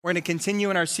We're going to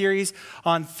continue in our series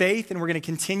on faith, and we're going to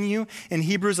continue in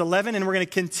Hebrews 11, and we're going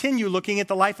to continue looking at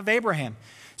the life of Abraham.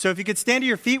 So if you could stand to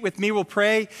your feet with me, we'll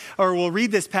pray, or we'll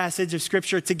read this passage of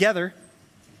Scripture together.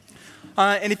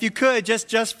 And if you could,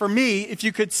 just for me, if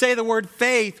you could say the word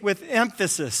faith with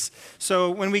emphasis. So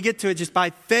when we get to it, just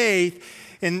by faith,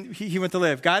 and he went to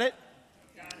live. Got it?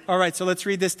 All right, so let's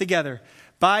read this together.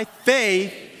 By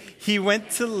faith, he went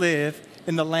to live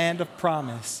in the land of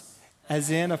promise, as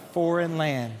in a foreign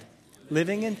land,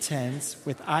 living in tents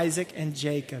with Isaac and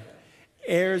Jacob,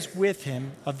 heirs with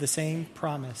him of the same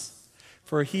promise.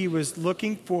 For he was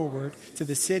looking forward to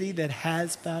the city that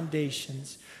has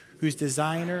foundations, whose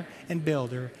designer and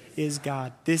builder is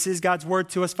God. This is God's word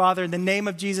to us, Father. In the name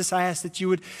of Jesus, I ask that you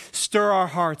would stir our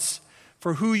hearts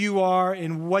for who you are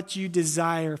and what you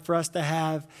desire for us to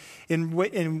have in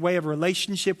way of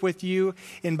relationship with you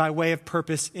and by way of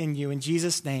purpose in you. In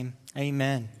Jesus' name,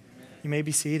 amen. You may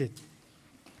be seated.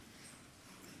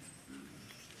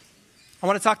 I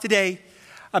want to talk today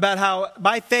about how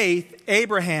by faith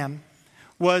Abraham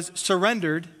was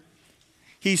surrendered,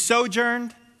 he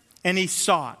sojourned, and he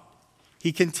sought.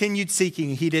 He continued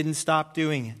seeking. He didn't stop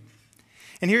doing it.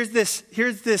 And here's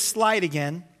this slide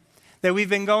again that we've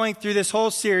been going through this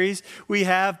whole series. We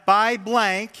have by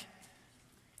blank,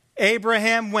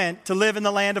 Abraham went to live in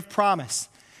the land of promise.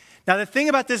 Now, the thing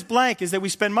about this blank is that we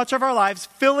spend much of our lives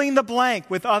filling the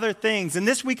blank with other things. And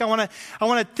this week, I want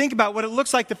to think about what it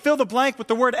looks like to fill the blank with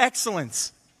the word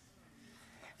excellence.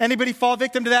 Anybody fall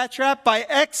victim to that trap? By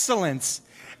excellence,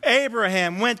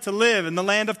 Abraham went to live in the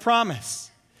land of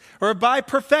promise. Or by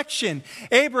perfection,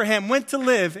 Abraham went to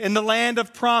live in the land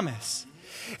of promise.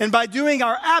 And by doing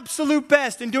our absolute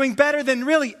best and doing better than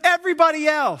really everybody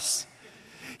else,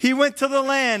 he went to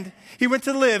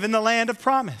live in the land of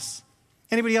promise.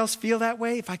 Anybody else feel that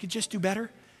way? If I could just do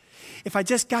better? If I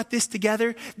just got this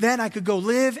together, then I could go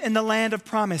live in the land of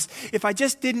promise. If I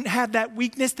just didn't have that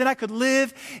weakness, then I could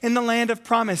live in the land of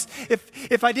promise.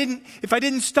 If I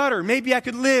didn't stutter, maybe I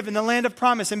could live in the land of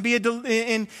promise and be a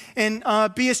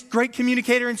great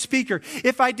communicator and speaker.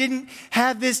 If I didn't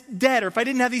have this debt, or if I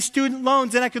didn't have these student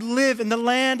loans, then I could live in the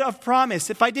land of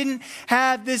promise. If I didn't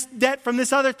have this debt from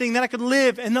this other thing, then I could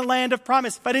live in the land of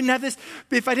promise. If I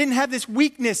didn't have this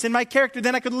weakness in my character,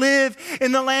 then I could live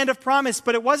in the land of promise.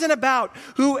 But it wasn't about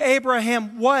who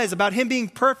Abraham was, about him being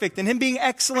perfect and him being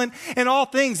excellent in all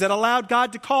things that allowed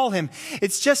God to call him.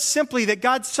 It's just simply that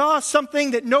God saw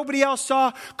something that nobody else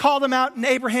saw, called him out, and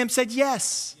Abraham said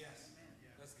yes. Yes.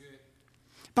 That's good.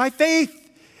 By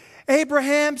faith,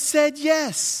 Abraham said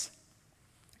yes.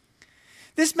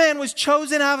 This man was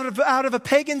chosen out of a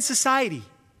pagan society.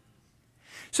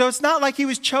 So it's not like he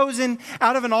was chosen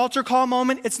out of an altar call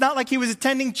moment. It's not like he was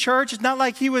attending church. It's not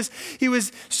like he was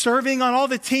serving on all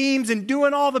the teams and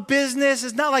doing all the business.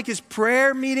 It's not like his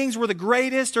prayer meetings were the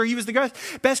greatest or he was the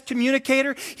best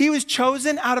communicator. He was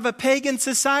chosen out of a pagan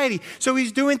society. So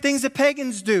he's doing things that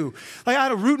pagans do, like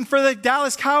out of rooting for the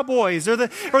Dallas Cowboys or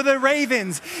the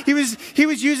Ravens. He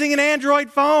was using an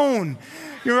Android phone.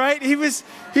 You're right. He was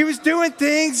doing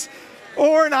things,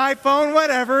 or an iPhone,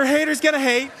 whatever. Haters gonna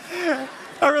hate.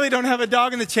 I really don't have a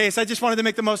dog in the chase. I just wanted to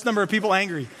make the most number of people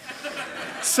angry.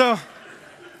 So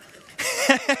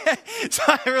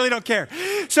I really don't care.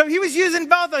 So he was using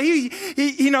both. He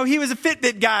was a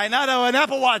Fitbit guy, not an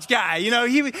Apple Watch guy.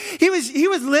 He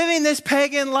was living this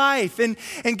pagan life, and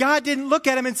God didn't look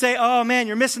at him and say, "Oh man,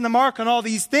 you're missing the mark on all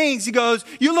these things." He goes,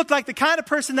 "You look like the kind of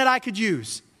person that I could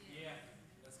use."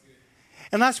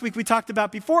 And last week we talked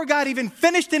about before God even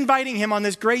finished inviting him on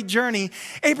this great journey,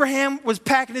 Abraham was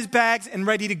packing his bags and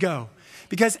ready to go.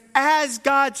 Because as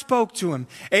God spoke to him,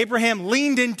 Abraham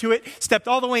leaned into it, stepped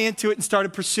all the way into it, and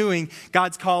started pursuing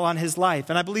God's call on his life.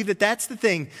 And I believe that that's the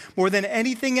thing, more than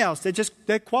anything else,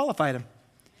 that qualified him.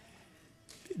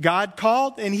 God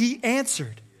called and he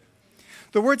answered.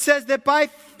 The word says that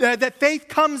that faith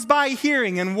comes by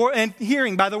hearing, and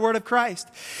hearing by the word of Christ.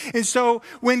 And so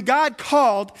when God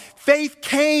called, faith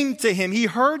came to him. He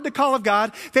heard the call of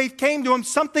God. Faith came to him.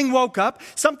 Something woke up.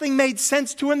 Something made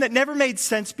sense to him that never made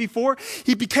sense before.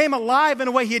 He became alive in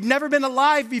a way he had never been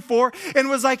alive before, and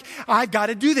was like, "I've got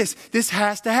to do this. This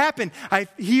has to happen." I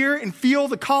hear and feel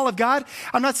the call of God.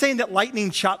 I'm not saying that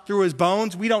lightning shot through his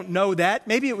bones. We don't know that.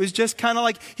 Maybe it was just kind of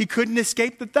like he couldn't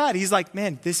escape the thought. He's like,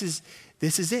 "Man, this is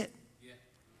it.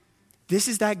 This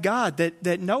is that God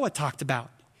that Noah talked about.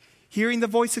 Hearing the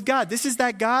voice of God. This is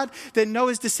that God that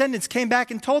Noah's descendants came back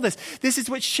and told us. This is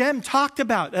what Shem talked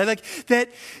about.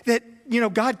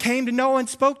 God came to Noah and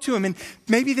spoke to him. And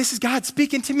maybe this is God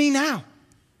speaking to me now."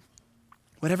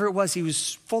 Whatever it was, he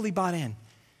was fully bought in.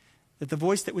 That the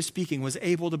voice that was speaking was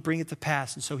able to bring it to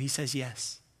pass. And so he says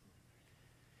yes.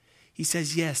 He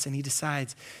says yes, and he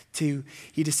decides to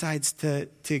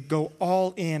go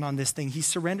all in on this thing. He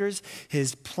surrenders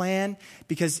his plan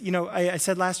because, I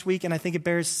said last week, and I think it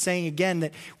bears saying again,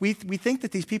 that we think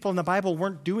that these people in the Bible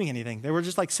weren't doing anything. They were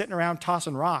just like sitting around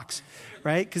tossing rocks,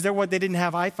 right? Because they didn't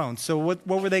have iPhones. So what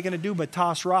were they going to do but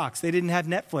toss rocks? They didn't have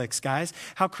Netflix, guys.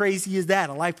 How crazy is that?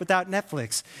 A life without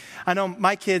Netflix. I know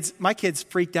my kids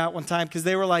freaked out one time because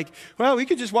they were like, well, we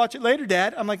could just watch it later,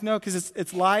 Dad. I'm like, no, because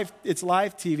it's live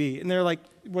TV. And they're like,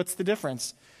 what's the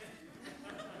difference?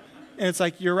 And it's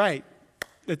like, you're right.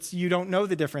 You don't know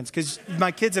the difference because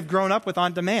my kids have grown up with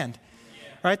on demand,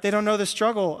 right? They don't know the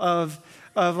struggle of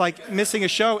like missing a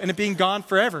show and it being gone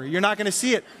forever. You're not going to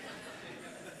see it.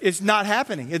 It's not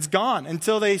happening. It's gone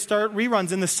until they start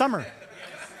reruns in the summer.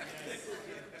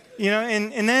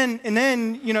 And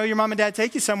then your mom and dad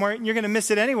take you somewhere and you're going to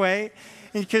miss it anyway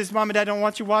because mom and dad don't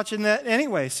want you watching that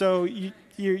anyway. So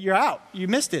you're out. You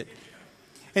missed it.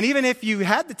 And even if you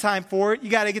had the time for it, you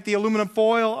got to get the aluminum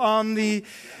foil on the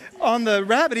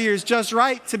rabbit ears just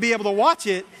right to be able to watch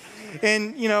it.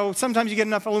 And, sometimes you get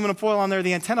enough aluminum foil on there,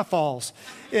 the antenna falls.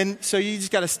 And so you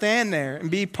just got to stand there and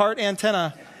be part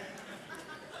antenna,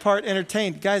 part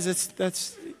entertained. Guys,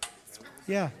 that's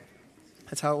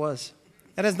how it was.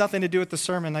 That has nothing to do with the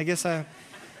sermon. I guess I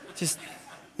just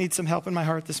need some help in my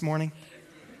heart this morning.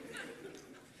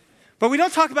 But we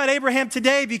don't talk about Abraham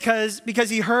today because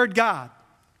he heard God.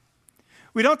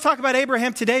 We don't talk about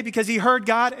Abraham today because he heard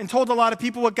God and told a lot of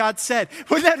people what God said.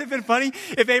 Wouldn't that have been funny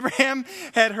if Abraham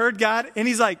had heard God and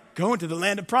he's like, going to the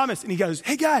land of promise. And he goes,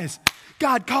 hey guys,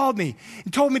 God called me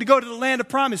and told me to go to the land of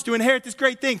promise to inherit this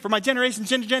great thing for my generations,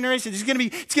 generations. It's going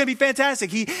to be fantastic.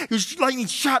 He was lightning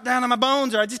shot down on my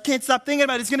bones, or I just can't stop thinking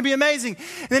about it. It's going to be amazing.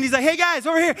 And then he's like, hey guys,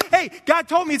 over here. Hey, God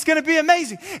told me it's going to be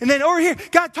amazing. And then over here,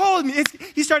 God told me.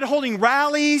 He started holding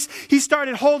rallies. He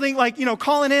started holding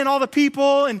calling in all the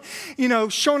people and,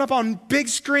 showing up on big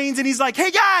screens. And he's like, hey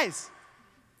guys,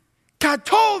 God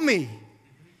told me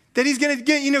that he's going to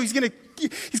get,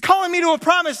 he's calling me to a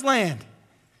promised land.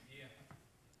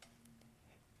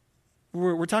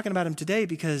 We're talking about him today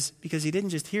because he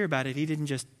didn't just hear about it. He didn't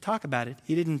just talk about it.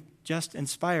 He didn't just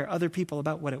inspire other people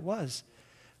about what it was.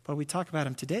 But we talk about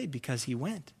him today because he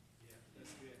went.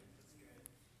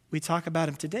 We talk about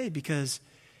him today because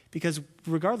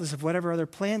regardless of whatever other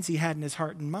plans he had in his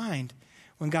heart and mind,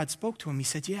 when God spoke to him, he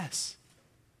said yes.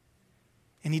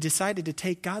 And he decided to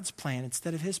take God's plan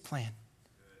instead of his plan.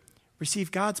 Receive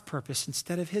God's purpose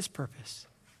instead of his purpose.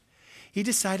 He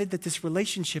decided that this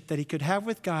relationship that he could have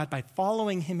with God by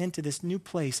following him into this new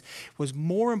place was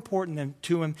more important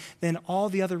to him than all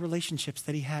the other relationships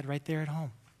that he had right there at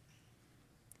home.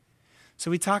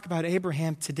 So we talk about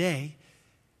Abraham today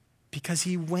because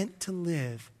he went to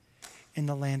live in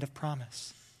the land of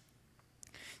promise.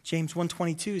 James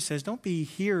 1:22 says, don't be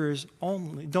hearers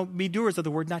only. Don't be doers of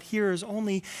the word, not hearers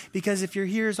only, because if you're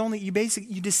hearers only, you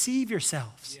deceive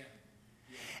yourselves. Yeah.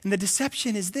 And the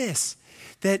deception is this,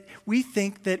 that we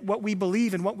think that what we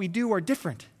believe and what we do are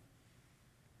different.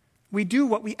 We do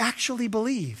what we actually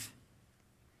believe.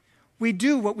 We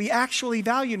do what we actually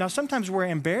value. Now, sometimes we're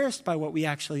embarrassed by what we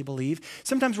actually believe.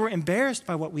 Sometimes we're embarrassed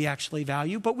by what we actually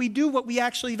value, but we do what we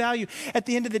actually value. At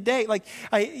the end of the day,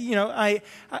 I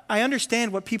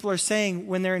understand what people are saying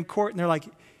when they're in court and they're like,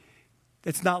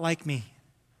 it's not like me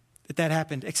that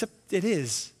happened, except it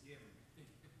is.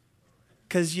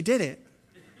 Because you did it.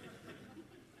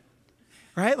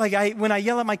 Right? When I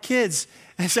yell at my kids,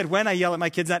 I said when I yell at my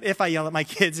kids, not if I yell at my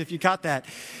kids, if you caught that.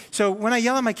 So when I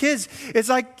yell at my kids, it's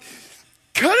like,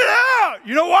 cut it out!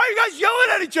 Why are you guys yelling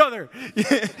at each other?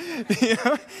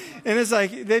 And it's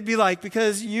like, they'd be like,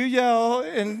 because you yell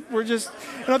and and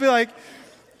I'll be like,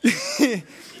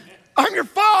 I'm your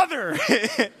father!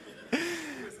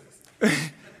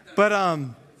 But,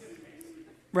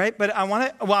 right? But I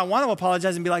want to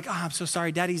apologize and be like, I'm so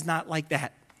sorry, Daddy's not like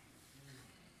that.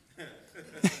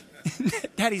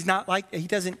 Daddy's not like, he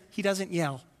doesn't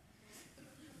yell.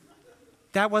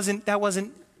 That wasn't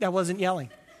yelling.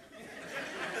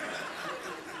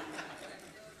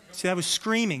 See, that was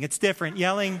screaming. It's different.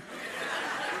 Yelling.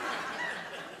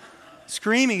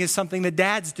 Screaming is something that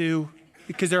dads do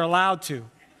because they're allowed to.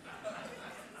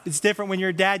 It's different when you're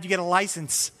a dad, you get a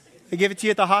license. They give it to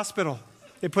you at the hospital.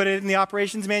 They put it in the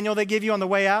operations manual they give you on the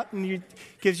way out and it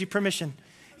gives you permission.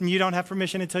 And you don't have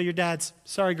permission until your dad's.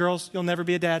 Sorry, girls, you'll never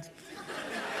be a dad.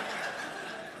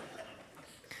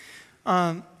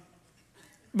 But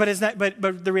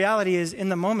the reality is, in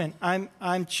the moment,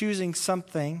 I'm choosing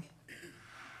something.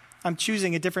 I'm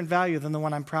choosing a different value than the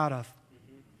one I'm proud of.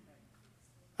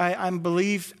 I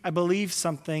believe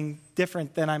something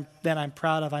different than I'm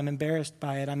proud of. I'm embarrassed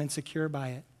by it. I'm insecure by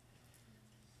it.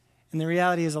 And the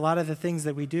reality is a lot of the things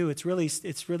that we do, it's really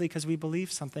because we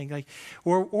believe something,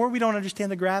 or we don't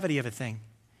understand the gravity of a thing.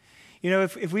 You know,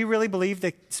 if we really believed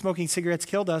that smoking cigarettes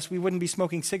killed us, we wouldn't be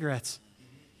smoking cigarettes.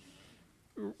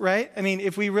 Right? I mean,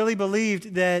 if we really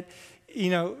believed that,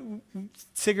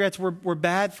 cigarettes were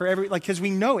bad for because we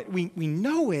know it. We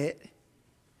know it,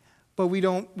 but we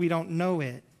don't know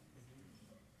it.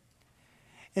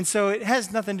 And so it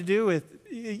has nothing to do with,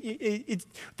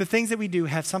 the things that we do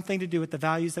have something to do with the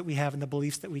values that we have and the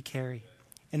beliefs that we carry.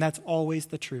 And that's always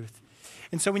the truth.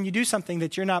 And so when you do something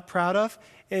that you're not proud of,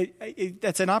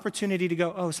 that's an opportunity to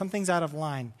go, oh, something's out of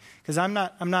line. Because I'm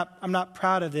not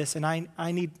proud of this, and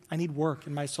I need work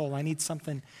in my soul. I need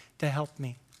something to help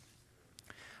me.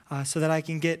 So that I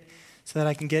can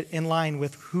get in line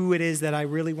with who it is that I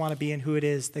really want to be and who it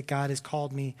is that God has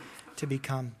called me to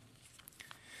become.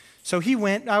 So he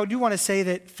went. I do want to say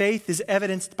that faith is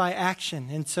evidenced by action.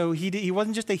 And so he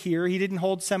wasn't just a hearer. He didn't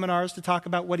hold seminars to talk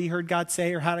about what he heard God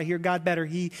say or how to hear God better.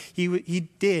 He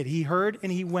did. He heard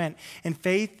and he went. And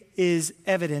faith is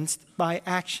evidenced by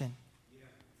action.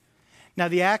 Now,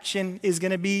 the action is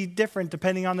going to be different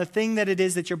depending on the thing that it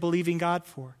is that you're believing God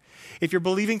for. If you're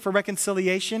believing for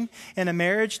reconciliation in a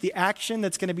marriage, the action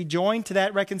that's going to be joined to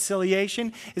that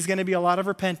reconciliation is going to be a lot of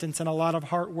repentance and a lot of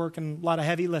hard work and a lot of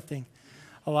heavy lifting.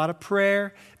 A lot of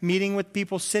prayer, meeting with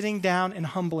people, sitting down and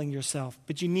humbling yourself.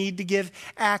 But you need to give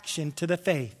action to the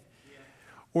faith.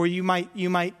 Or you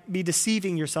might be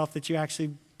deceiving yourself that you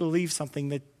actually believe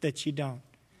something that you don't.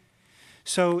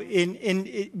 So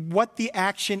what the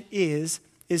action is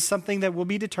something that will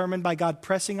be determined by God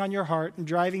pressing on your heart and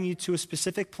driving you to a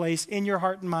specific place in your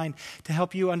heart and mind to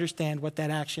help you understand what that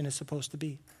action is supposed to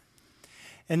be.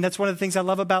 And that's one of the things I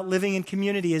love about living in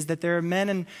community is that there are men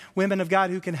and women of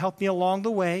God who can help me along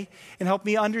the way and help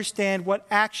me understand what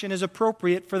action is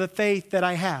appropriate for the faith that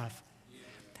I have.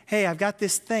 Hey, I've got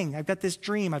this thing. I've got this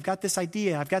dream. I've got this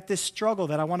idea. I've got this struggle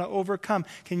that I want to overcome.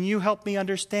 Can you help me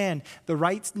understand the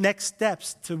right next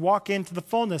steps to walk into the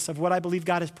fullness of what I believe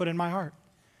God has put in my heart?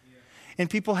 And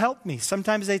people help me.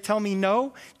 Sometimes they tell me,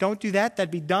 no, don't do that.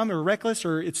 That'd be dumb or reckless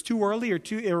or it's too early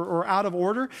or out of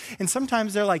order. And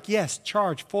sometimes they're like, yes,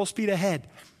 charge, full speed ahead.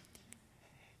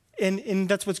 And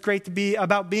that's what's great to be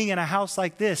about being in a house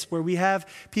like this, where we have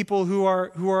people who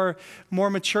are more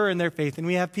mature in their faith, and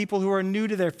we have people who are new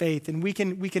to their faith, and we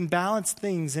can balance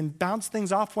things and bounce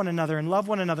things off one another and love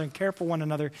one another and care for one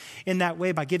another in that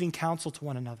way by giving counsel to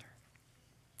one another.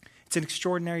 It's an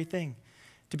extraordinary thing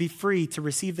to be free to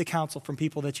receive the counsel from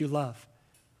people that you love.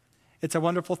 It's a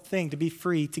wonderful thing to be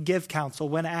free to give counsel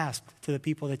when asked to the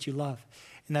people that you love.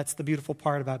 And that's the beautiful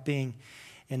part about being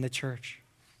in the church.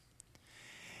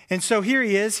 And so here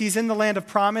he is. He's in the land of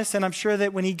promise, and I'm sure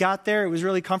that when he got there, it was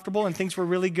really comfortable and things were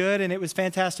really good, and it was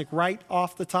fantastic right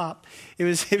off the top. It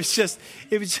was just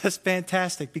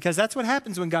fantastic, because that's what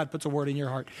happens when God puts a word in your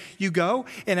heart. You go,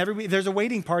 and there's a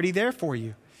waiting party there for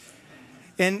you.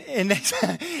 And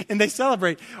they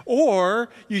celebrate. Or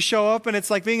you show up and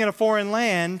it's like being in a foreign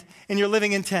land and you're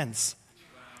living in tents.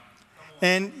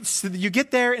 And so you get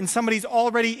there and somebody's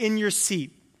already in your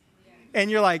seat.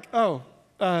 And you're like, oh,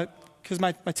 because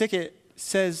my ticket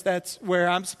says that's where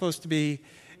I'm supposed to be.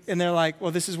 And they're like,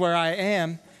 well, this is where I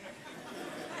am.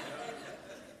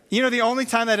 You know, the only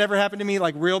time that ever happened to me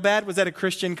like real bad was at a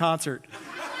Christian concert.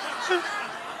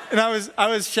 And I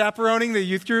was chaperoning the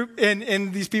youth group,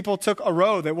 and these people took a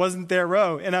row that wasn't their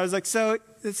row. And I was like, so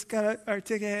it's got our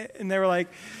ticket. And they were like,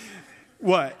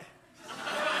 what?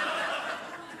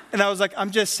 And I was like,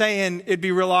 I'm just saying it'd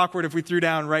be real awkward if we threw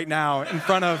down right now in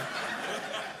front of,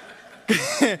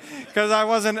 because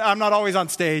I'm not always on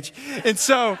stage. And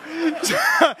so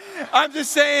I'm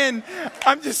just saying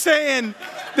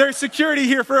there's security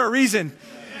here for a reason.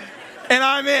 And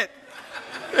I'm it.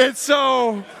 And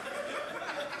so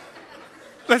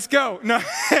let's go. No.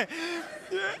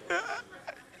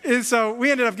 And so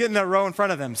we ended up getting a row in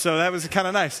front of them. So that was kind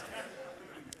of nice.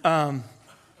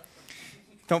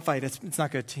 Don't fight. It's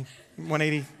not good.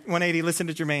 180. Listen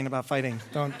to Jermaine about fighting.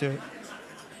 Don't do it.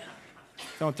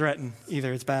 Don't threaten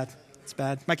either. It's bad. It's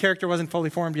bad. My character wasn't fully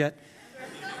formed yet.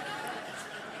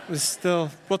 It was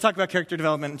still. We'll talk about character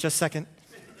development in just a second.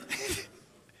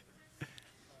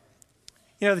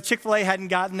 You know, the Chick-fil-A hadn't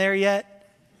gotten there yet.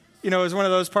 It was one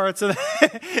of those parts of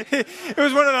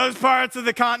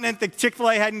the continent that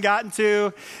Chick-fil-A hadn't gotten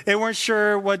to. They weren't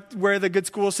sure where the good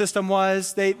school system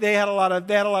was. They had a lot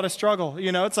of struggle.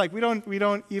 It's like we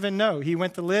don't even know. He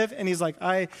went to live, and he's like,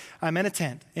 I'm in a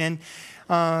tent, and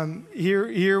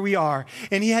here we are.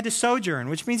 And he had to sojourn,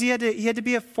 which means he had to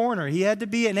be a foreigner. He had to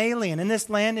be an alien in this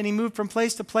land, and he moved from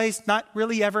place to place, not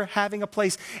really ever having a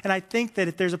place. And I think that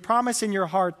if there's a promise in your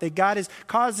heart that God is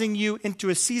causing you into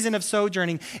a season of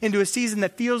sojourning, into a season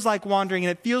that feels like wandering,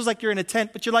 and it feels like you're in a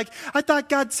tent, but you're like, I thought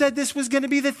God said this was going to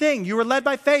be the thing. You were led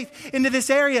by faith into this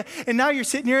area, and now you're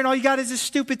sitting here, and all you got is this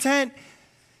stupid tent.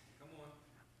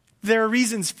 There are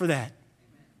reasons for that.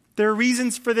 There are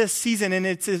reasons for this season, and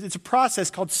it's a process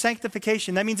called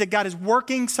sanctification. That means that God is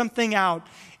working something out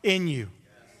in you.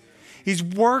 He's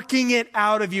working it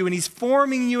out of you, and he's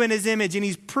forming you in his image, and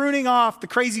he's pruning off the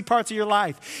crazy parts of your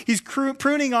life. He's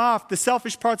pruning off the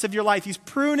selfish parts of your life. He's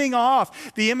pruning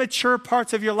off the immature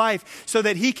parts of your life so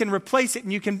that he can replace it,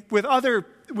 and you can with other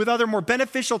more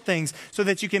beneficial things so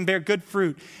that you can bear good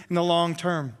fruit in the long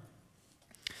term.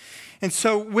 And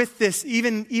so with this,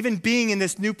 even being in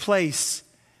this new place,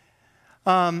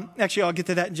 actually, I'll get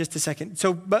to that in just a second.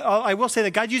 But I will say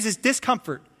that God uses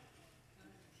discomfort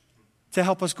to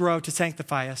help us grow, to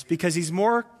sanctify us, because he's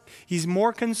more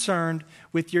concerned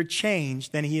with your change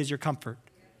than he is your comfort.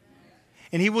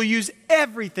 And he will use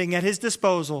everything at his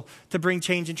disposal to bring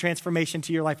change and transformation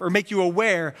to your life, or make you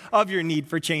aware of your need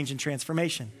for change and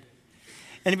transformation.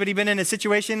 Anybody been in a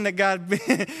situation that God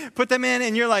put them in,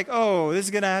 and you're like, oh, this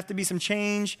is going to have to be some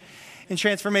change and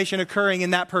transformation occurring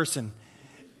in that person,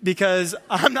 because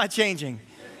I'm not changing.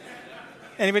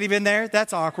 Anybody been there?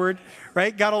 That's awkward,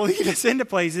 right? God will lead us into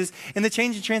places, and the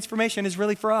change and transformation is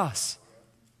really for us,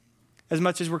 as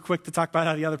much as we're quick to talk about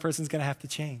how the other person's going to have to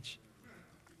change.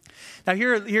 Now,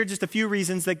 here are just a few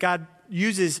reasons that God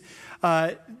uses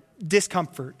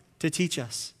discomfort to teach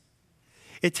us.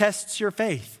 It tests your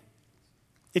faith.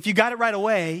 If you got it right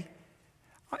away,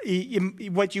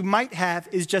 what you might have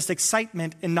is just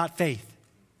excitement and not faith.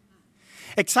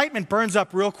 Excitement burns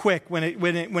up real quick when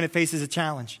it faces a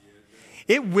challenge.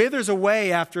 It withers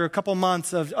away after a couple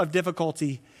months of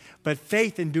difficulty, but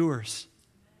faith endures.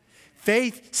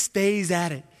 Faith stays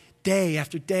at it day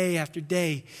after day after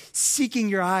day, seeking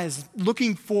your eyes,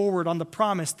 looking forward on the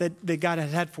promise that God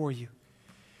had for you.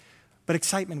 But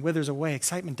excitement withers away.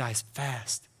 Excitement dies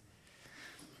fast.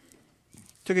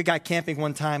 Took a guy camping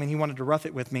one time, and he wanted to rough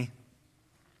it with me.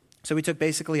 So we took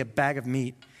basically a bag of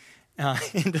meat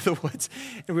into the woods.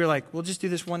 And we were like, we'll just do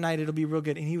this one night. It'll be real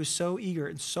good. And he was so eager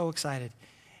and so excited.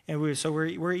 And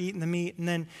we're eating the meat. And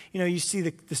then, you see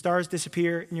the stars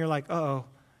disappear, and you're like, uh-oh.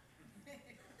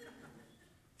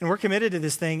 And we're committed to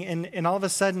this thing. And all of a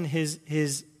sudden,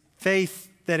 his faith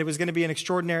that it was going to be an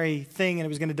extraordinary thing and it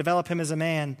was going to develop him as a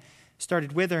man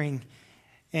started withering.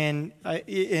 And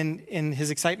his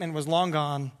excitement was long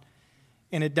gone.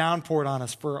 And it downpoured on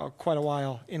us for quite a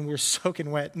while. And we were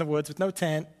soaking wet in the woods with no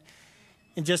tent.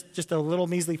 And just a little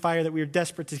measly fire that we were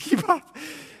desperate to keep up.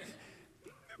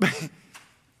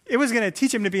 It was going to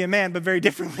teach him to be a man, but very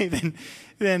differently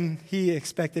than he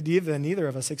expected, than either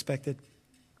of us expected.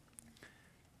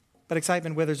 But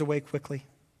excitement withers away quickly.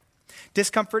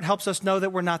 Discomfort helps us know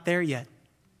that we're not there yet.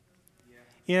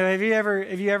 Have you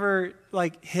ever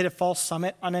like hit a false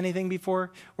summit on anything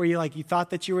before, where you thought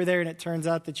that you were there and it turns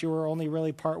out that you were only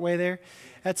really part way there?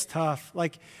 That's tough.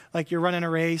 Like you're running a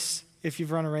race. If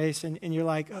you've run a race and you're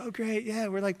like, oh, great, yeah,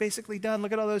 we're like basically done.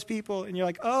 Look at all those people. And you're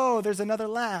like, oh, there's another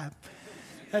lap.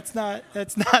 That's not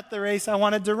the race I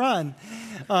wanted to run.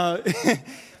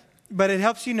 But it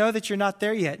helps you know that you're not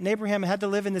there yet. And Abraham had to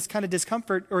live in this kind of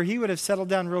discomfort, or he would have settled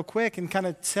down real quick and kind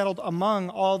of settled among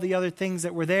all the other things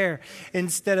that were there,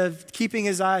 instead of keeping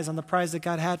his eyes on the prize that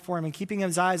God had for him and keeping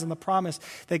his eyes on the promise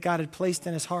that God had placed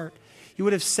in his heart. He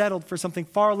would have settled for something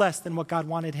far less than what God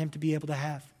wanted him to be able to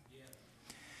have.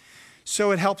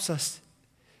 So it helps us.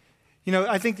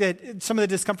 I think that some of the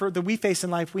discomfort that we face in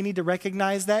life, we need to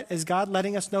recognize that as God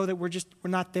letting us know that we're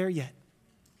not there yet.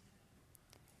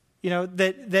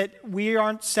 That we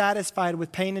aren't satisfied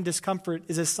with pain and discomfort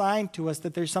is a sign to us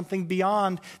that there's something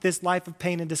beyond this life of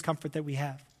pain and discomfort that we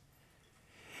have.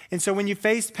 And so when you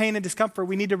face pain and discomfort,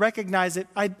 we need to recognize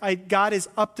that God is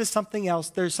up to something else.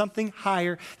 There's something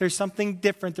higher. There's something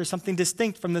different. There's something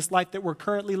distinct from this life that we're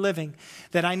currently living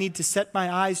that I need to set my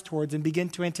eyes towards and begin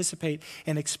to anticipate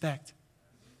and expect.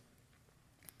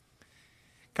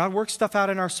 God works stuff out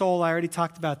in our soul. I already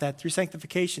talked about that through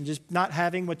sanctification. Just not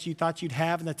having what you thought you'd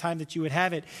have in the time that you would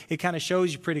have it, it kind of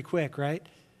shows you pretty quick, right?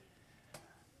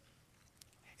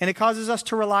 And it causes us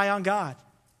to rely on God.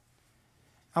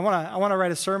 I want to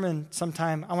write a sermon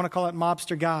sometime. I want to call it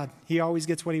Mobster God. He always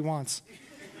gets what he wants.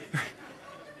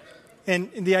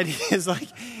 And the idea is like,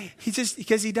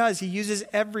 because he does, he uses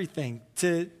everything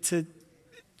to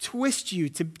twist you,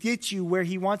 to get you where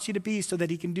he wants you to be so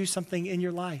that he can do something in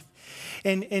your life.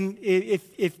 And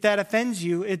if that offends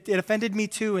you, it offended me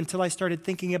too until I started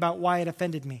thinking about why it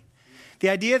offended me. The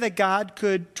idea that God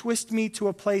could twist me to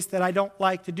a place that I don't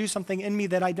like, to do something in me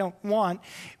that I don't want,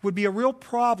 would be a real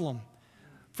problem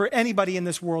for anybody in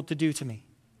this world to do to me.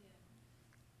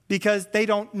 Because they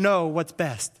don't know what's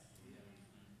best.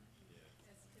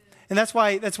 And that's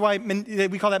why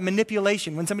we call that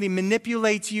manipulation. When somebody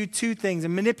manipulates you to things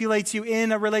and manipulates you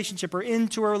in a relationship or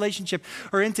into a relationship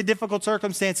or into difficult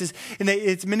circumstances, and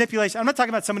it's manipulation. I'm not talking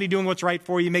about somebody doing what's right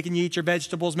for you, making you eat your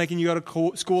vegetables, making you go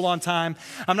to school on time.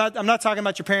 I'm not talking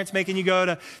about your parents making you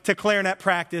go to clarinet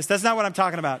practice. That's not what I'm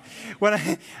talking about.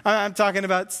 I'm talking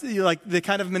about like the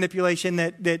kind of manipulation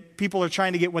that people are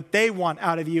trying to get what they want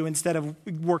out of you instead of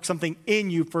work something in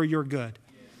you for your good.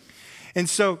 And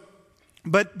so,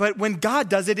 But when God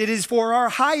does it, it is for our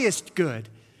highest good.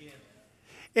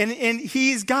 And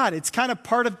he's God. It's kind of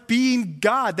part of being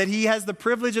God that he has the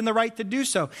privilege and the right to do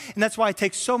so. And that's why I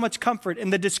take so much comfort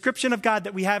in the description of God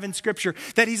that we have in Scripture,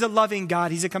 that he's a loving God,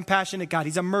 he's a compassionate God,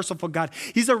 he's a merciful God,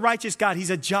 he's a righteous God,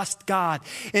 he's a just God.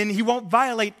 And he won't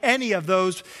violate any of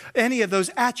those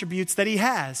attributes that he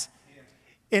has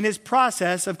in his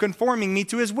process of conforming me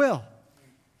to his will.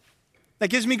 That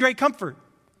gives me great comfort.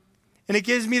 And it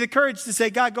gives me the courage to say,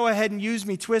 God, go ahead and use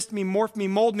me, twist me, morph me,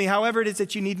 mold me, however it is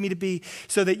that you need me to be,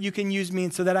 so that you can use me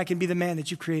and so that I can be the man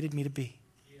that you created me to be.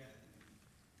 Yeah.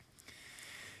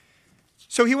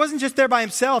 So he wasn't just there by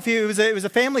himself. It was a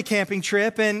family camping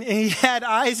trip, and he had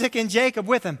Isaac and Jacob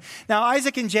with him. Now,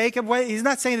 Isaac and Jacob, he's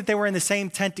not saying that they were in the same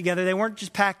tent together. They weren't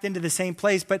just packed into the same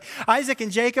place, but Isaac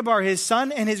and Jacob are his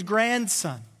son and his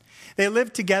grandson. They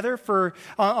lived together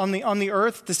on the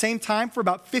earth at the same time for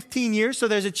about 15 years. So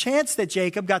there's a chance that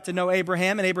Jacob got to know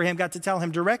Abraham and Abraham got to tell him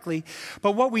directly.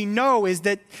 But what we know is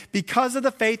that because of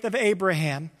the faith of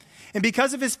Abraham and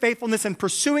because of his faithfulness in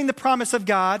pursuing the promise of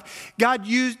God, God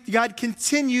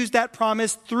continues that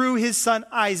promise through his son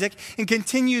Isaac and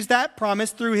continues that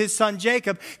promise through his son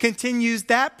Jacob, continues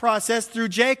that process through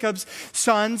Jacob's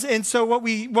sons. And so what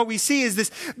we see is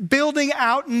this building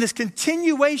out and this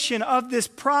continuation of this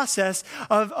process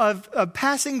of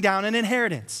passing down an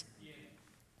inheritance.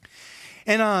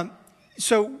 And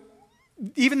so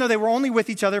even though they were only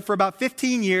with each other for about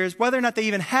 15 years, whether or not they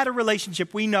even had a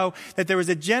relationship, we know that there was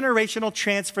a generational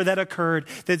transfer that occurred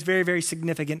that's very, very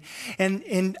significant.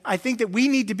 And I think that we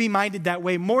need to be minded that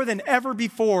way more than ever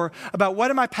before about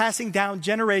what am I passing down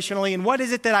generationally and what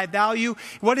is it that I value,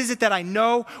 what is it that I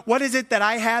know, what is it that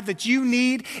I have that you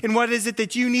need, and what is it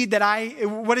that you need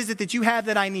what is it that you have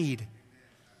that I need?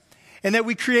 And that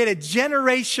we create a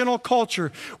generational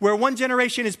culture where one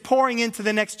generation is pouring into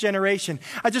the next generation.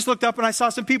 I just looked up and I saw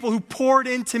some people who poured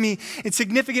into me in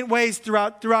significant ways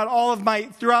throughout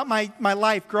my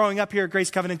life growing up here at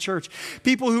Grace Covenant Church.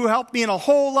 People who helped me in a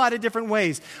whole lot of different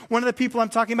ways. One of the people I'm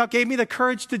talking about gave me the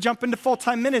courage to jump into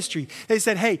full-time ministry. They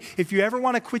said, hey, if you ever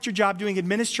want to quit your job doing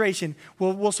administration,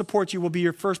 we'll support you. We'll be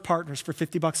your first partners for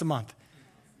 $50 a month.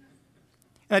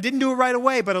 And I didn't do it right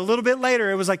away, but a little bit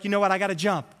later, it was like, you know what, I got to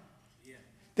jump.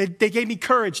 They gave me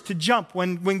courage to jump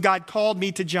when God called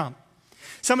me to jump.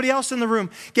 Somebody else in the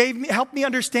room helped me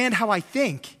understand how I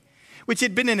think, which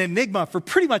had been an enigma for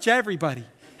pretty much everybody.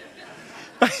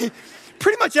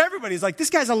 Pretty much everybody's like, this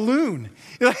guy's a loon.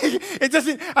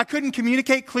 I couldn't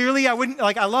communicate clearly.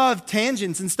 I love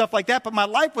tangents and stuff like that, but my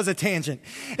life was a tangent.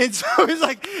 And so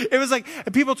it was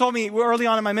like people told me early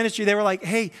on in my ministry, they were like,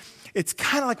 hey, it's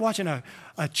kind of like watching a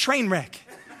train wreck.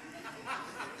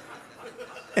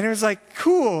 And it was like,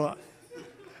 cool,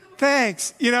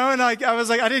 thanks, and I was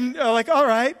like, all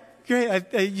right, great.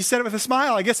 You said it with a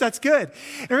smile. I guess that's good.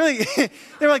 And really, they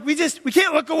were like, we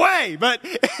can't look away. But,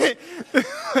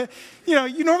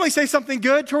 you normally say something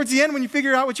good towards the end when you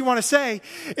figure out what you want to say.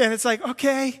 And it's like,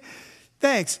 okay,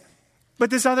 thanks. But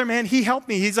this other man, he helped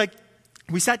me. He's like,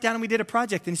 we sat down and we did a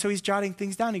project. And so he's jotting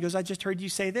things down. He goes, I just heard you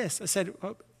say this. I said,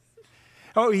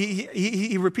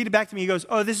 he repeated back to me. He goes,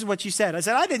 oh, this is what you said. I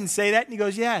said, I didn't say that. And he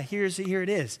goes, yeah, here it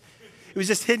is. It was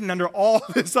just hidden under all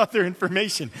this other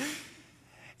information.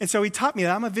 And so he taught me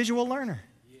that I'm a visual learner.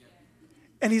 Yeah.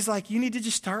 And he's like, you need to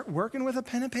just start working with a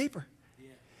pen and paper.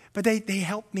 Yeah. But they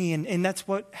help me. And that's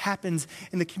what happens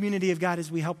in the community of God is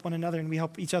we help one another and we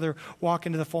help each other walk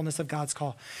into the fullness of God's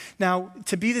call. Now,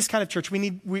 to be this kind of church, we're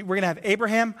going to have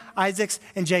Abraham, Isaac's,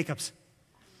 and Jacob's.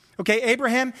 Okay,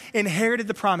 Abraham inherited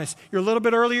the promise. You're a little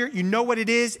bit earlier. You know what it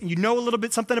is, and you know a little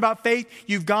bit something about faith.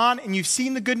 You've gone and you've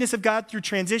seen the goodness of God through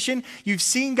transition. You've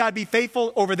seen God be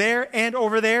faithful over there and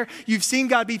over there. You've seen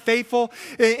God be faithful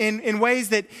in ways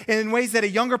that a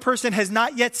younger person has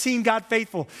not yet seen God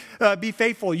be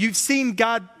faithful. You've seen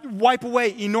God wipe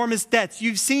away enormous debts.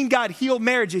 You've seen God heal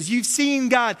marriages. You've seen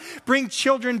God bring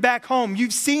children back home.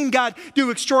 You've seen God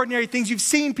do extraordinary things. You've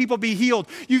seen people be healed.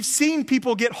 You've seen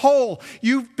people get whole.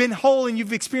 You've been whole and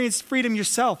you've experienced freedom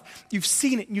yourself. You've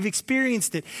seen it. You've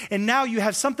experienced it. And now you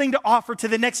have something to offer to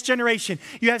the next generation.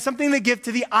 You have something to give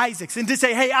to the Isaacs and to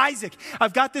say, hey, Isaac,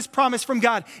 I've got this promise from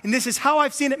God and this is how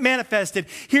I've seen it manifested.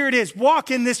 Here it is.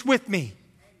 Walk in this with me.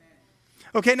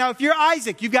 Okay, now if you're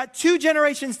Isaac, you've got 2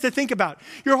 generations to think about.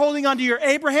 You're holding on to your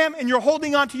Abraham and you're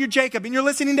holding on to your Jacob. And you're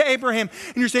listening to Abraham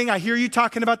and you're saying, I hear you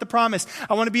talking about the promise.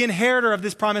 I want to be an inheritor of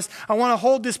this promise. I want to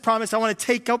hold this promise. I want to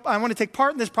take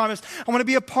part in this promise. I want to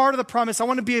be a part of the promise. I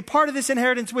want to be a part of this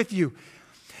inheritance with you.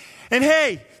 And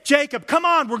hey, Jacob, come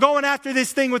on, we're going after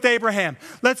this thing with Abraham.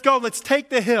 Let's go, let's take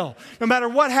the hill. No matter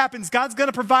what happens, God's going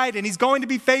to provide and he's going to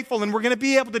be faithful and we're going to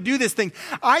be able to do this thing.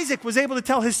 Isaac was able to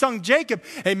tell his son Jacob,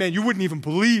 hey man, you wouldn't even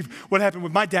believe what happened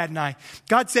with my dad and I.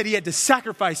 God said he had to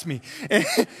sacrifice me.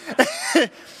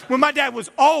 When my dad was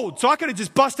old, so I could have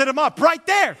just busted him up right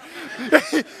there.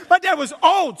 My dad was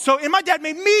old, and my dad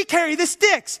made me carry the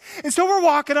sticks. And so we're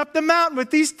walking up the mountain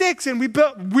with these sticks and we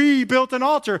built an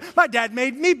altar. My dad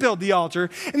made me build the altar.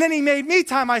 And then he made me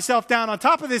tie myself down on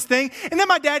top of this thing. And then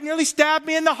my dad nearly stabbed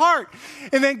me in the heart.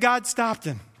 And then God stopped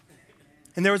him.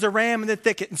 And there was a ram in the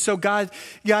thicket. And so God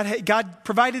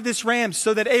provided this ram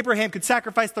so that Abraham could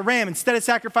sacrifice the ram instead of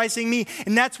sacrificing me.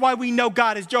 And that's why we know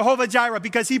God is Jehovah Jireh,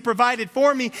 because he provided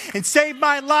for me and saved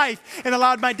my life and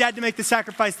allowed my dad to make the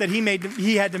sacrifice that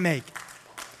he had to make.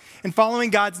 And following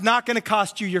God's not going to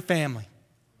cost you your family.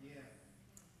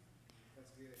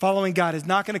 Following God is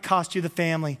not going to cost you the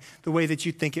family the way that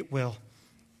you think it will.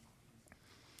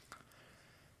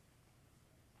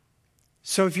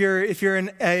 So if you're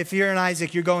an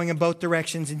Isaac, you're going in both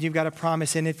directions and you've got a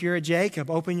promise. And if you're a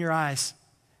Jacob, open your eyes.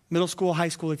 Middle school, high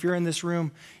school, if you're in this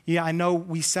room, yeah, I know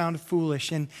we sound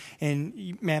foolish. And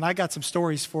man, I got some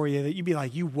stories for you that you'd be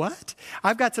like, you what?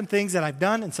 I've got some things that I've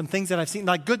done and some things that I've seen,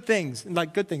 like good things,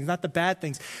 not the bad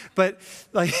things. But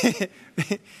like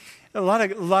a lot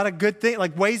of good things,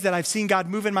 like ways that I've seen God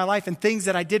move in my life and things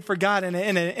that I did for God in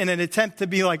an attempt to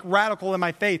be like radical in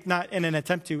my faith, not in an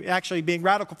attempt to actually being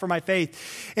radical for my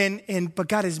faith. But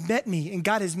God has met me and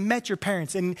God has met your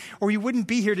parents or you wouldn't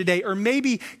be here today. Or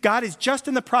maybe God is just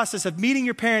in the process of meeting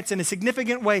your parents in a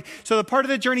significant way. So the part of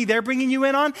the journey they're bringing you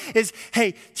in on is,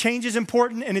 hey, change is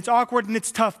important and it's awkward and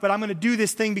it's tough, but I'm going to do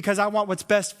this thing because I want what's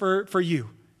best for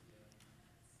you.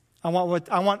 I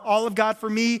want all of God for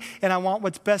me, and I want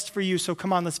what's best for you. So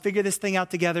come on, let's figure this thing out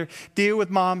together. Deal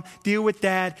with mom, deal with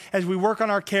dad, as we work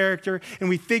on our character and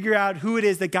we figure out who it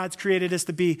is that God's created us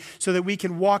to be so that we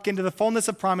can walk into the fullness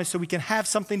of promise, so we can have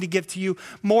something to give to you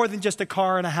more than just a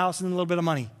car and a house and a little bit of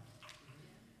money.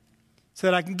 So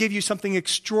that I can give you something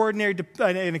extraordinary,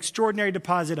 an extraordinary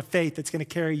deposit of faith that's going to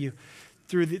carry you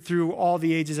through all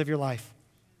the ages of your life.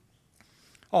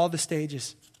 All the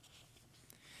stages.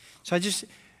 So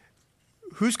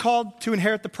who's called to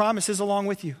inherit the promises along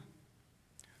with you?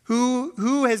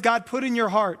 Who has God put in your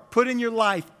heart, put in your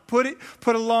life, put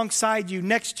alongside you,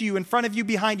 next to you, in front of you,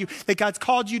 behind you, that God's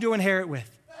called you to inherit with?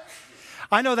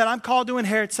 I know that I'm called to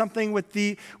inherit something with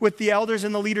the elders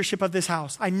and the leadership of this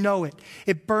house. I know it.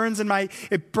 It burns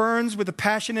with a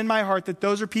passion in my heart that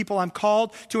those are people I'm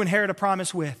called to inherit a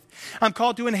promise with. I'm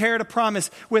called to inherit a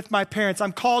promise with my parents.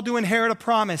 I'm called to inherit a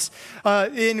promise.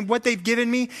 And what they've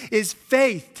given me is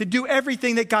faith to do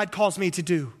everything that God calls me to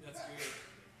do.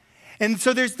 And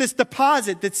so there's this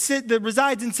deposit that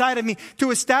resides inside of me to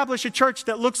establish a church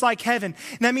that looks like heaven.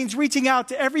 And that means reaching out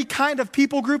to every kind of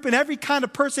people group and every kind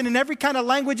of person and every kind of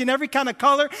language and every kind of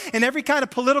color and every kind of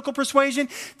political persuasion,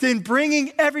 then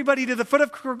bringing everybody to the foot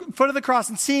of the cross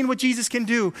and seeing what Jesus can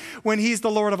do when he's the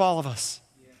Lord of all of us.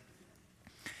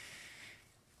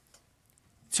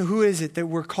 So who is it that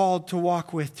we're called to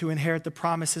walk with to inherit the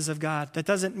promises of God? That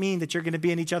doesn't mean that you're going to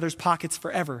be in each other's pockets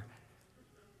forever.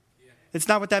 It's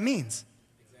not what that means.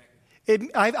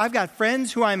 I've got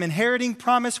friends who I'm inheriting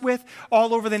promise with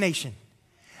all over the nation.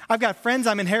 I've got friends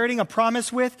I'm inheriting a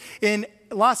promise with in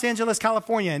Los Angeles,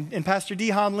 California, and Pastor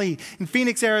Dehan Lee. In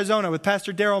Phoenix, Arizona, with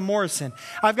Pastor Daryl Morrison.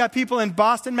 I've got people in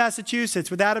Boston, Massachusetts,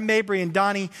 with Adam Mabry and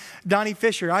Donnie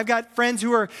Fisher. I've got friends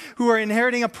who are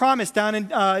inheriting a promise down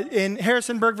in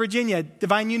Harrisonburg, Virginia,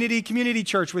 Divine Unity Community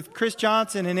Church with Chris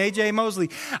Johnson and A.J. Mosley.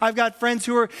 I've got friends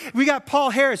we got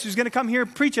Paul Harris, who's going to come here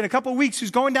and preach in a couple weeks,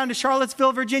 who's going down to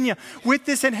Charlottesville, Virginia, with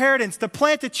this inheritance to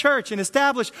plant a church and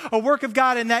establish a work of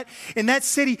God in that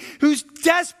city, who's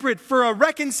desperate for a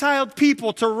reconciled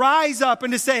people to rise up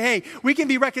and to say, hey, we can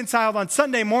be reconciled on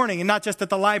Sunday morning and not just at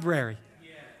the library.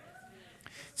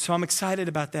 So I'm excited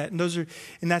about that. And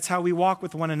that's how we walk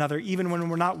with one another, even when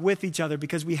we're not with each other,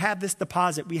 because we have this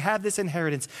deposit, we have this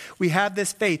inheritance, we have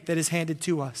this faith that is handed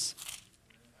to us.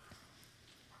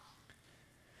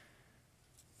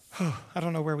 I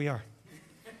don't know where we are.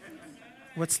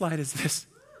 What slide is this?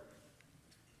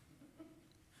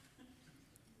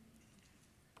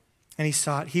 And he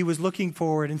saw it. He was looking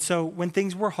forward. And so when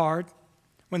things were hard,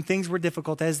 when things were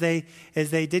difficult, as they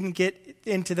didn't get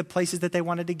into the places that they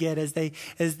wanted to get,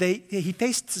 he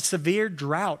faced severe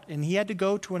drought, and he had to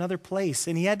go to another place,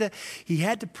 and he had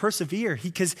to persevere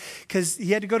because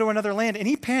he had to go to another land, and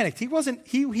he panicked. He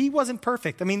wasn't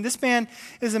perfect. I mean, this man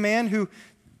is a man who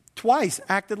twice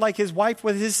acted like his wife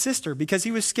was his sister because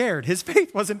he was scared. His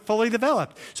faith wasn't fully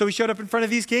developed. So he showed up in front of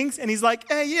these kings, and he's like,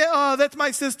 hey, yeah, that's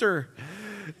my sister.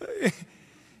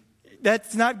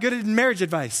 That's not good marriage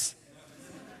advice,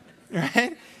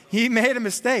 right? He made a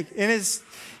mistake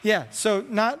so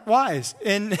not wise.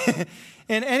 And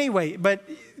anyway, but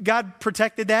God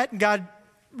protected that, and God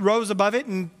rose above it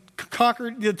and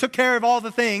conquered, took care of all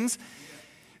the things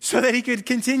so that he could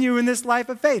continue in this life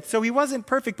of faith. So he wasn't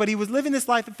perfect, but he was living this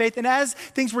life of faith. And as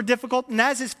things were difficult, and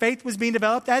as his faith was being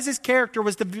developed, as his character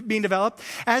was being developed,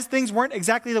 as things weren't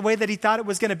exactly the way that he thought it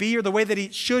was going to be or the way that he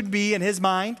should be in his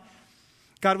mind,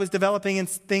 God was developing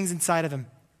things inside of him.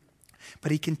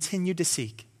 But he continued to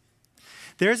seek.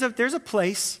 There's a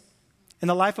place in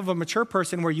the life of a mature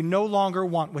person where you no longer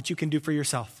want what you can do for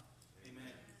yourself.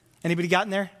 Amen. Anybody gotten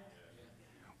there?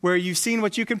 Where you've seen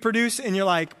what you can produce and you're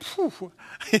like,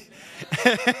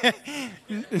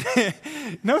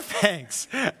 no thanks.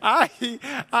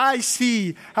 I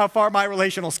see how far my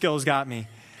relational skills got me.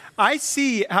 I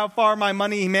see how far my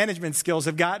money management skills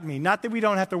have gotten me. Not that we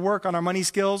don't have to work on our money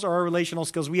skills or our relational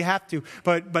skills. We have to.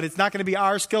 But it's not going to be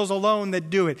our skills alone that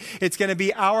do it. It's going to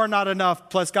be our not enough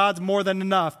plus God's more than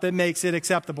enough that makes it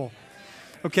acceptable.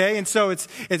 Okay? And so it's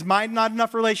my not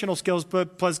enough relational skills,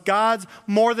 but plus God's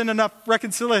more than enough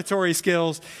reconciliatory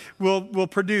skills will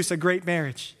produce a great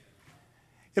marriage.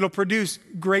 It'll produce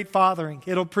great fathering.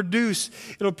 It'll produce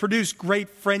great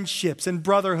friendships and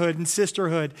brotherhood and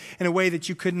sisterhood in a way that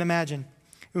you couldn't imagine,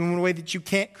 in a way that you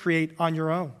can't create on your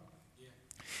own.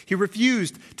 He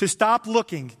refused to stop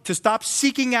looking, to stop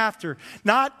seeking after,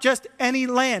 not just any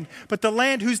land, but the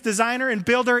land whose designer and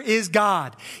builder is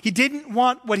God. He didn't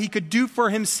want what he could do for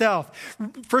himself.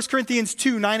 1 Corinthians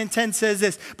 2, 9 and 10 says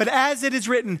this, but as it is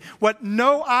written, what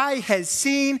no eye has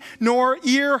seen, nor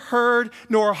ear heard,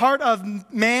 nor heart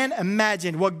of man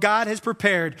imagined, what God has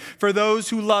prepared for those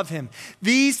who love him.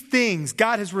 These things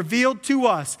God has revealed to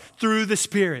us through the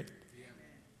Spirit.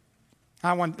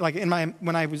 I want, like,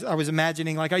 when I was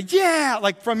imagining, like,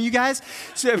 like from you guys.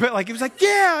 So, but like, it was like,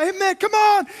 yeah, amen, come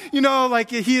on. You know,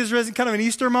 like he is risen, kind of an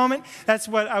Easter moment. That's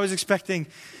what I was expecting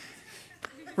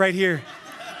right here.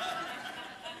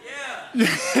 Yeah.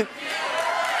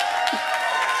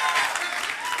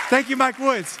 Thank you, Mike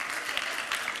Woods.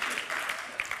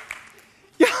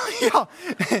 Yeah.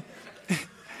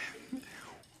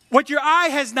 What your eye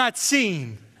has not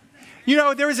seen. You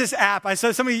know, there was this app. I saw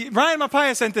Ryan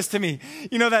Mapaya sent this to me.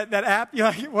 You know that app? You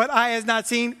know, what eye has not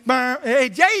seen? Hey,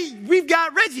 Jay, we've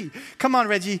got Reggie. Come on,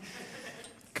 Reggie.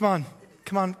 Come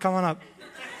on up.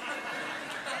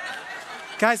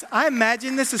 Guys, I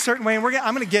imagine this a certain way, and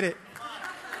I'm going to get it.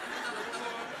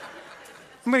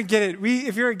 I'm going to get it.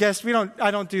 If you're a guest,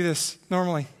 I don't do this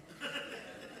normally.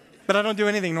 But I don't do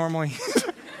anything normally.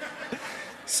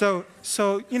 So,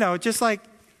 you know, just like,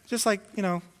 you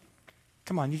know,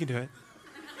 come on, you can do it.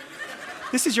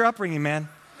 This is your upbringing, man.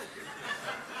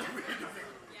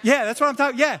 Yeah, that's what I'm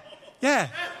talking. Yeah.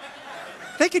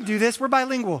 They can do this. We're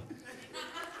bilingual.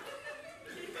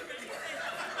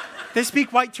 They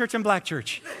speak white church and black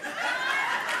church.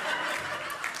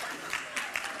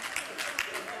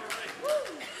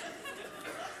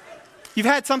 You've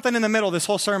had something in the middle this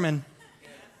whole sermon.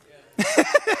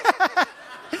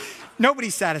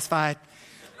 Nobody's satisfied.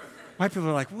 White people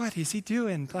are like, what is he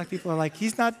doing? Black people are like,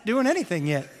 he's not doing anything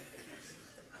yet.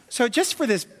 So just for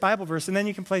this Bible verse, and then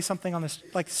you can play something on this,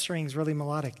 like strings, really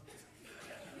melodic.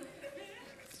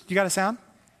 You got a sound?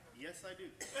 Yes, Yes, I do.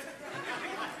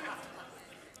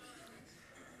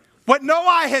 What no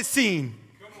eye has seen.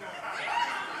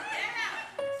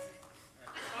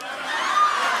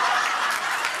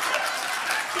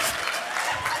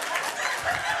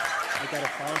 I got a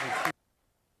thousand.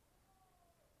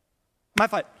 My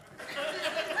fight.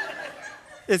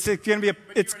 It's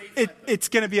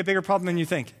going to be a bigger problem than you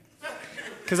think.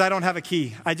 Because I don't have a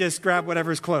key. I just grab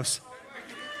whatever's close.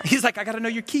 He's like, I got to know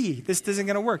your key. This isn't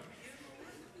going to work.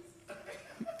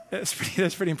 That's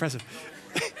pretty impressive.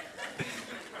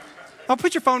 Oh,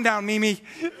 put your phone down, Mimi.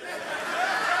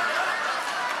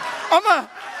 I'm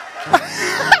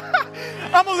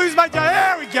gonna lose my job.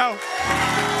 There we go.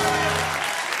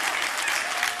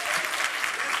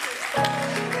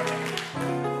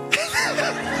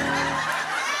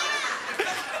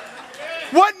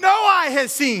 What no eye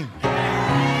has seen,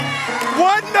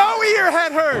 what no ear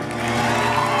had heard,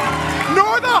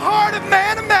 nor the heart of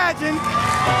man imagined,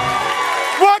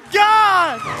 what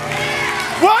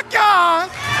God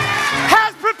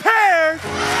has prepared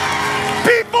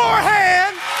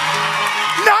beforehand,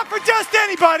 not for just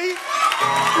anybody,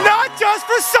 not just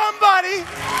for somebody,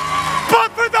 but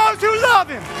for those who love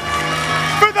him,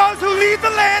 for those who leave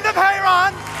the land of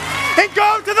Haran and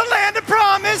go to the land of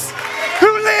promise,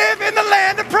 who live in the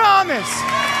land of promise.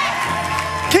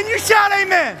 Can you shout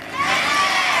amen?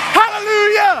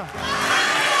 Hallelujah.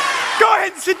 Go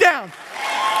ahead and sit down.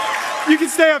 You can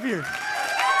stay up here.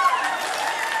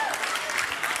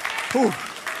 Ooh.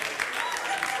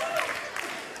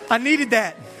 I needed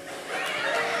that.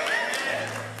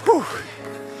 Whew.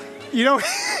 You know,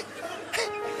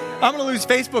 I'm going to lose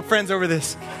Facebook friends over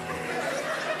this.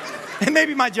 And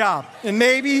maybe my job. And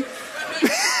maybe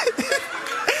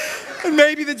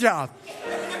the job.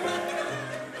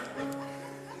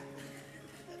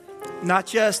 Not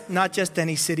just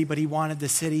any city, but he wanted the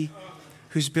city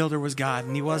whose builder was God.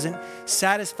 And he wasn't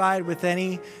satisfied with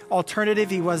any alternative.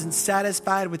 He wasn't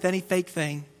satisfied with any fake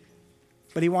thing.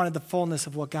 But he wanted the fullness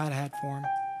of what God had for him.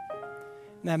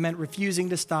 And that meant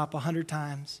refusing to stop 100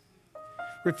 times.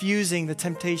 Refusing the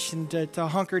temptation to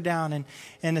hunker down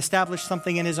and establish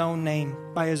something in his own name,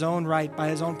 by his own right, by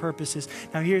his own purposes.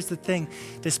 Now here's the thing.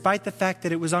 Despite the fact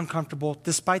that it was uncomfortable,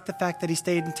 despite the fact that he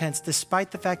stayed in tents,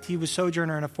 despite the fact he was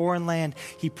sojourner in a foreign land,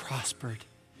 he prospered.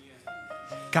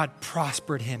 God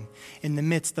prospered him in the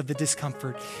midst of the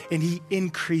discomfort, and he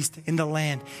increased in the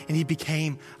land, and he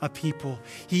became a people.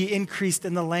 He increased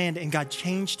in the land, and God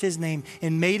changed his name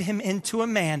and made him into a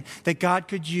man that God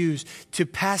could use to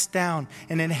pass down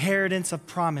an inheritance of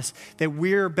promise that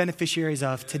we're beneficiaries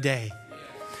of today.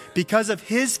 Because of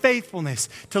his faithfulness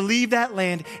to leave that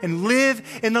land and live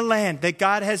in the land that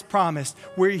God has promised,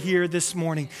 we're here this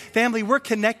morning. Family, we're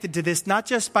connected to this, not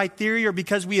just by theory or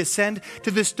because we ascend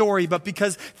to this story, but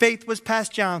because faith was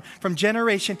passed down from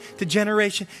generation to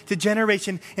generation to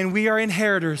generation, and we are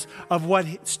inheritors of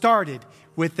what started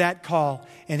with that call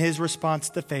and his response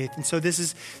to faith. And so this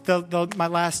is my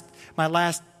last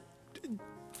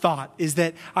thought is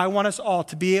that I want us all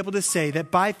to be able to say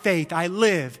that by faith I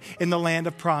live in the land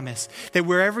of promise. That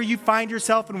wherever you find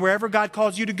yourself and wherever God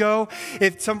calls you to go,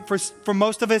 for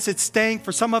most of us it's staying,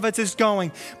 for some of us it's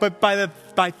going. But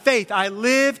by faith I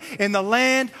live in the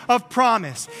land of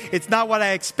promise. It's not what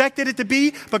I expected it to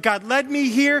be, but God led me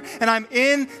here and I'm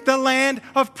in the land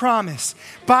of promise.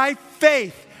 By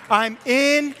faith I'm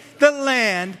in the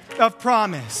land of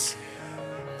promise.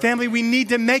 Family, we need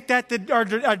to make that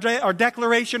our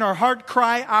declaration, our heart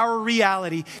cry, our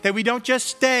reality. That we don't just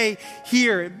stay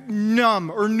here numb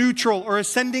or neutral or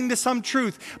ascending to some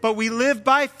truth, but we live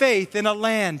by faith in a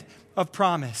land of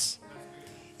promise.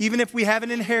 Even if we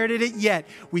haven't inherited it yet,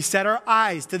 we set our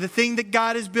eyes to the thing that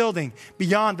God is building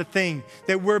beyond the thing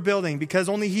that we're building, because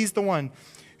only he's the one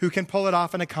who can pull it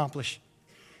off and accomplish.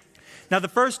 Now, the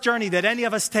first journey that any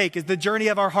of us take is the journey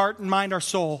of our heart and mind, our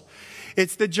soul.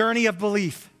 It's the journey of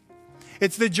belief.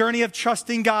 It's the journey of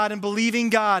trusting God and believing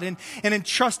God and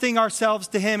entrusting ourselves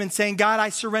to him and saying, God, I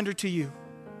surrender to you.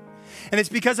 And it's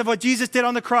because of what Jesus did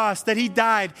on the cross, that he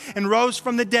died and rose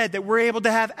from the dead, that we're able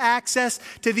to have access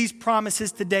to these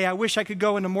promises today. I wish I could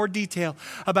go into more detail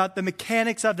about the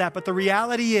mechanics of that. But the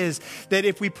reality is that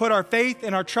if we put our faith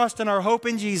and our trust and our hope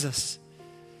in Jesus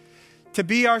to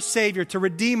be our Savior, to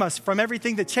redeem us from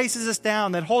everything that chases us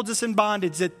down, that holds us in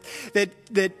bondage,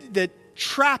 that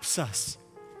traps us,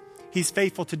 he's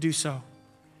faithful to do so.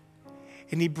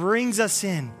 And he brings us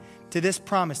in to this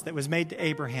promise that was made to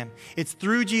Abraham. It's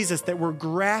through Jesus that we're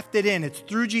grafted in. It's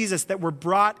through Jesus that we're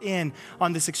brought in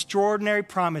on this extraordinary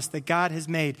promise that God has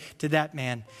made to that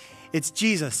man. It's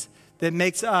Jesus that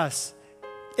makes us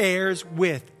heirs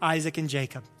with Isaac and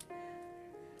Jacob.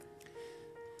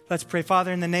 Let's pray.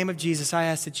 Father, in the name of Jesus, I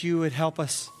ask that you would help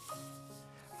us.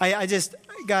 I just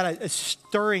got a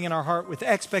stirring in our heart with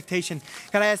expectation.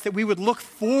 God, I ask that we would look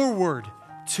forward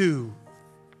to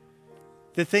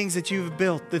the things that you've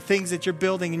built, the things that you're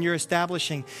building and you're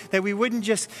establishing, that we wouldn't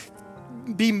just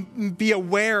be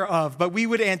aware of, but we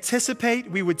would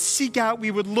anticipate, we would seek out,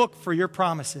 we would look for your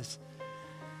promises.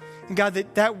 And God,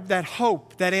 that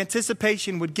hope, that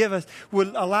anticipation would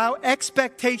allow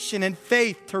expectation and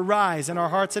faith to rise in our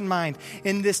hearts and mind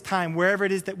in this time, wherever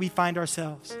it is that we find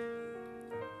ourselves.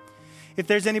 If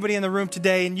there's anybody in the room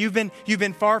today and you've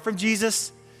been far from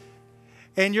Jesus,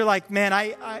 and you're like, man,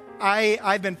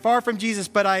 I've been far from Jesus,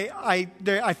 but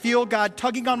I feel God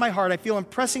tugging on my heart. I feel him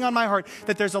pressing on my heart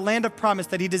that there's a land of promise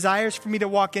that he desires for me to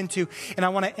walk into, and I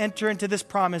want to enter into this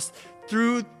promise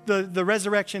through the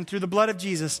resurrection, through the blood of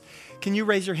Jesus. Can you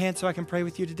raise your hand so I can pray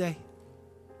with you today?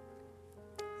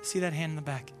 See that hand in the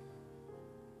back?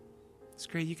 It's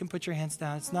great. You can put your hands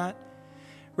down. It's not,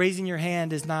 raising your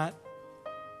hand is not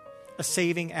a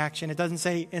saving action. It doesn't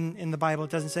say in the Bible, it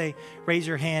doesn't say raise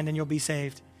your hand and you'll be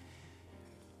saved.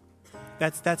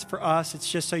 That's for us.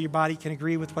 It's just so your body can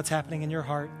agree with what's happening in your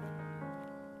heart.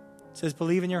 It says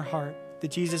believe in your heart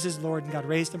that Jesus is Lord and God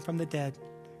raised him from the dead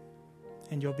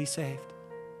and you'll be saved.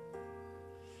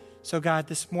 So God,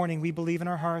 this morning we believe in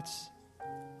our hearts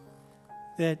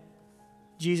that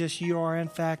Jesus, you are in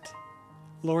fact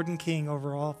Lord and King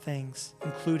over all things,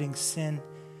 including sin,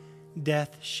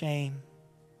 death, shame,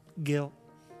 guilt.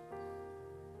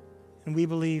 And we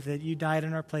believe that you died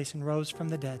in our place and rose from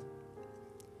the dead.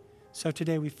 So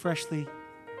today we freshly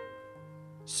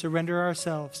surrender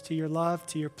ourselves to your love,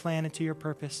 to your plan, and to your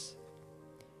purpose.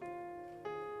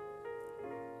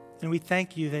 And we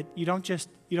thank you that you don't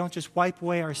just wipe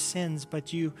away our sins,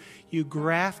 but you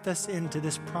graft us into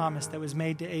this promise that was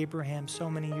made to Abraham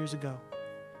so many years ago.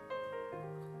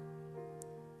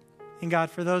 And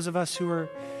God, for those of us who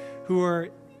are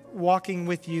walking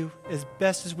with you as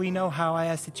best as we know how, I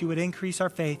ask that you would increase our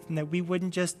faith and that we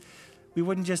wouldn't just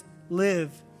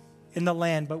live in the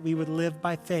land, but we would live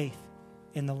by faith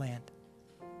in the land.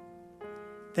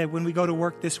 That when we go to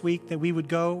work this week, that we would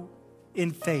go in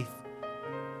faith.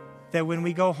 That when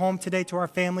we go home today to our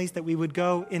families, that we would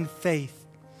go in faith.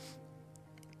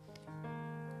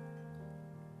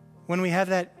 When we have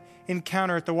that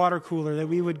encounter at the water cooler, that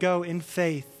we would go in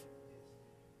faith.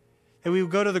 That we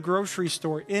would go to the grocery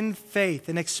store in faith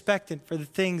and expectant for the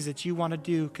things that you want to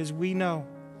do, because we know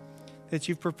that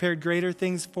you've prepared greater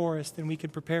things for us than we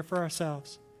could prepare for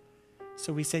ourselves.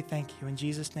 So we say thank you in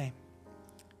Jesus' name.